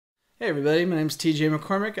Hey everybody, my name's TJ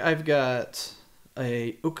McCormick. I've got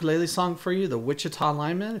a ukulele song for you, the Wichita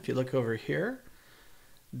Lineman. If you look over here,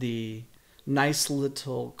 the nice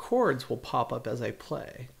little chords will pop up as I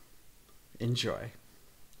play. Enjoy.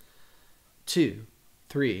 2,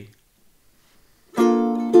 3. I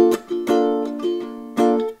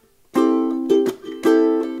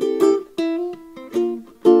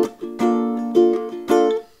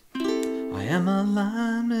am a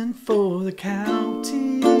lineman for the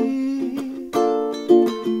county,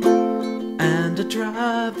 and I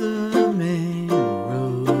drive the main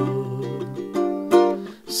road,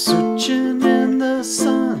 searching in the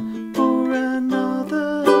sun for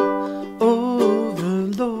another overload.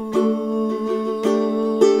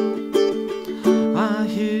 I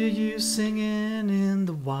hear you singing in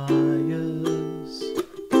the wires,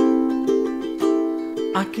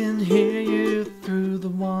 I can hear you through the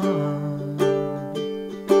wine,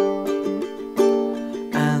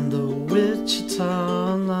 and the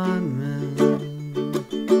Wichita Lineman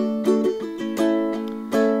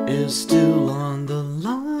is still on the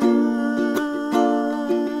line.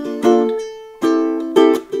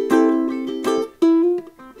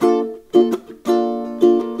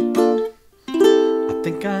 I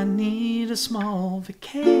think I need a small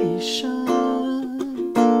vacation,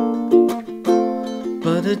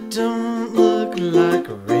 but it don't look like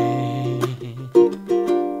rain.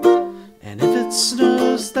 And if it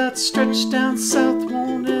snows, that stretch down south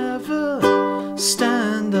won't ever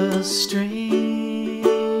stand the strain.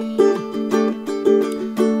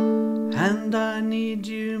 And I need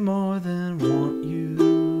you more than want you,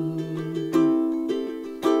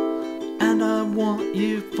 and I want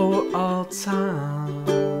you for all time.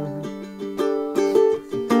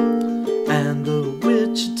 And the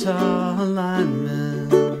Wichita Lineman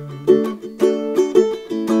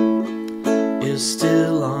is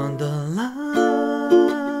still on the line.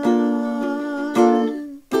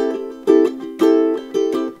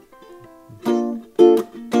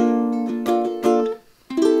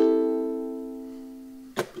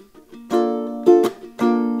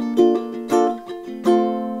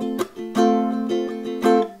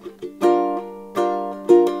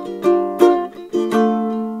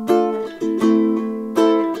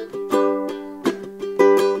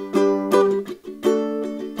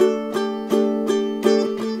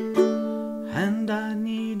 And I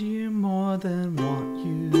need you more than want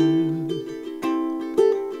you,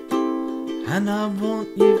 and I want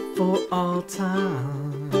you for all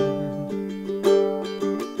time.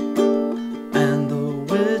 And the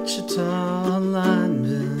Wichita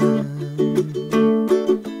Lineman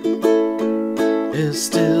is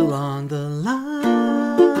still on the line.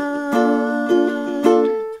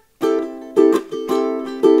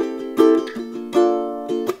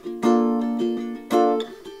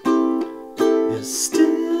 Is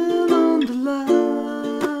still on the line,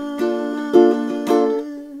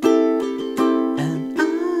 and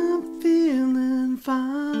I'm feeling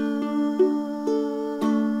fine.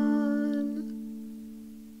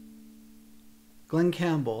 Glen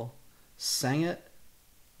Campbell sang it,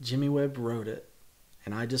 Jimmy Webb wrote it,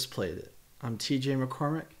 and I just played it. I'm TJ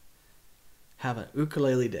McCormick. Have an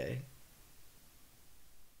ukulele day.